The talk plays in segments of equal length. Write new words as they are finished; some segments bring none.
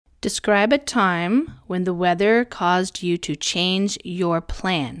Describe a time when the weather caused you to change your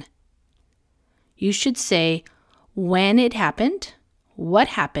plan. You should say when it happened, what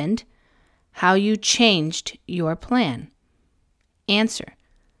happened, how you changed your plan. Answer: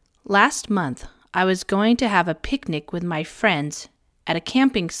 last month, I was going to have a picnic with my friends at a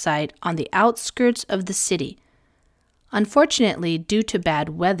camping site on the outskirts of the city. Unfortunately, due to bad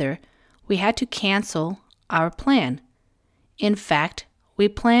weather, we had to cancel our plan. In fact, we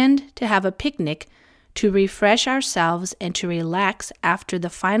planned to have a picnic to refresh ourselves and to relax after the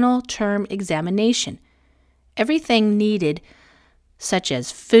final term examination. Everything needed, such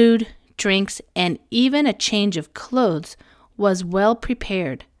as food, drinks, and even a change of clothes, was well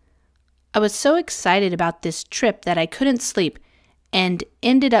prepared. I was so excited about this trip that I couldn't sleep and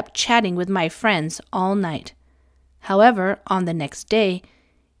ended up chatting with my friends all night. However, on the next day,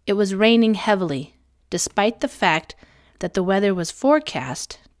 it was raining heavily, despite the fact that the weather was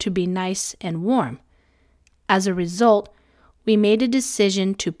forecast to be nice and warm. As a result, we made a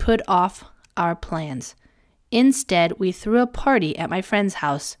decision to put off our plans. Instead, we threw a party at my friend's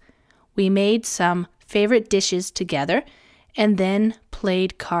house. We made some favorite dishes together and then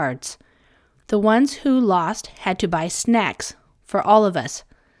played cards. The ones who lost had to buy snacks for all of us.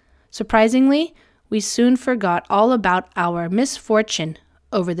 Surprisingly, we soon forgot all about our misfortune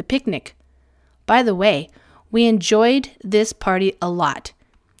over the picnic. By the way, we enjoyed this party a lot.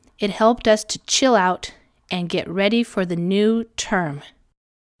 It helped us to chill out and get ready for the new term.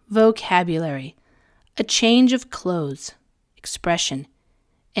 Vocabulary: a change of clothes. Expression: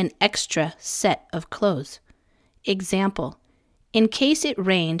 an extra set of clothes. Example: in case it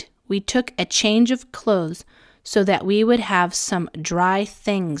rained, we took a change of clothes so that we would have some dry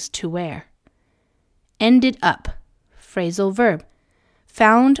things to wear. Ended up. Phrasal verb: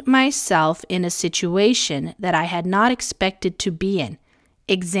 found myself in a situation that I had not expected to be in.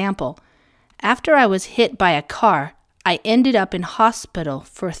 Example: after I was hit by a car, I ended up in hospital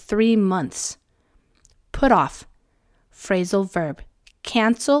for 3 months. Put off. Phrasal verb: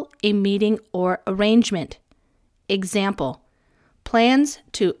 cancel a meeting or arrangement. Example: plans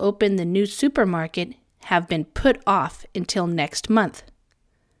to open the new supermarket have been put off until next month.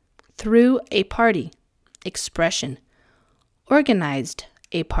 Threw a party. Expression: organized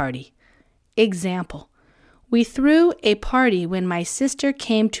a party. Example: we threw a party when my sister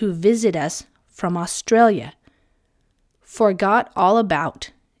came to visit us from Australia. Forgot all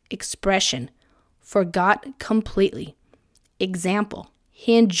about. Expression: forgot completely. Example: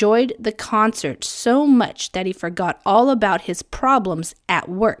 he enjoyed the concert so much that he forgot all about his problems at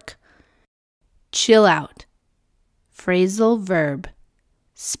work. Chill out. Phrasal verb: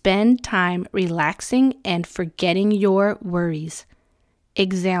 spend time relaxing and forgetting your worries.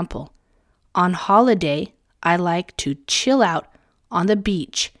 Example: on holiday, I like to chill out on the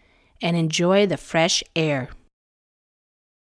beach and enjoy the fresh air.